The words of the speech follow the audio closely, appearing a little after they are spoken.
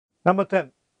Number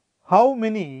 10. How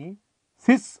many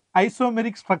cis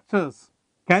isomeric structures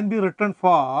can be written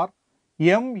for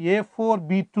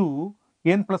Ma4B2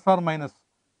 N plus or minus?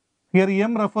 Here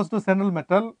M refers to central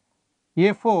metal,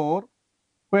 A4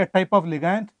 a type of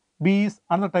ligand, B is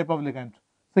another type of ligand.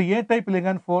 So A type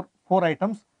ligand for 4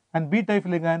 items and B type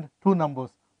ligand 2 numbers,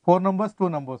 4 numbers, 2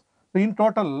 numbers. So in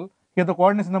total, here the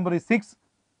coordinates number is 6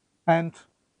 and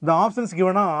the options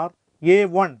given are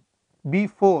A1,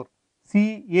 B4,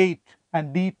 C8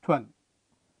 and D12.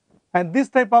 And this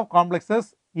type of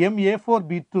complexes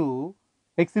Ma4B2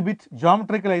 exhibit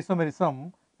geometrical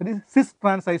isomerism, that is cis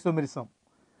trans isomerism.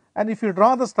 And if you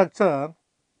draw the structure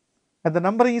and the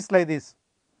numbering is like this,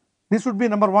 this should be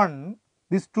number 1,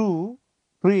 this 2,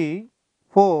 3,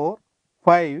 4,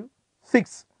 5,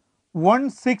 6. 1,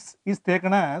 6 is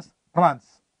taken as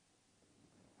trans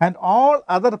and all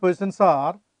other positions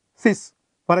are cis.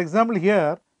 For example,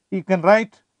 here you can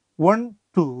write 1,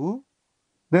 2,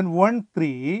 then 1,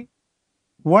 3,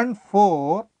 1,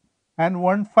 4 and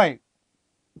 1, 5.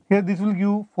 Here this will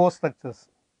give 4 structures.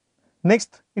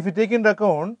 Next, if you take into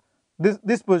account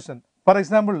this position, for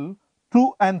example,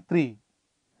 2 and 3,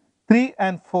 3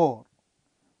 and 4,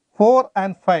 4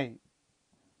 and 5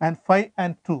 and 5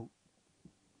 and 2.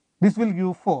 This will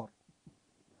give 4.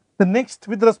 The next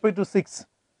with respect to 6.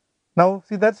 Now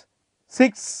see that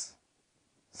 6,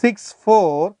 6,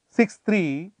 4, 6,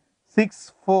 3,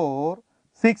 6, 4,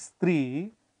 6,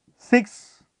 3,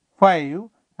 6, 5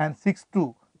 and 6,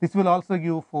 2. This will also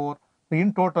give 4. So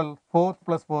in total 4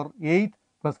 plus 4, 8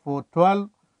 plus 4, 12.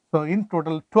 So in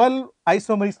total 12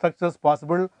 isomeric structures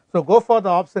possible. So go for the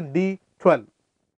option D, 12.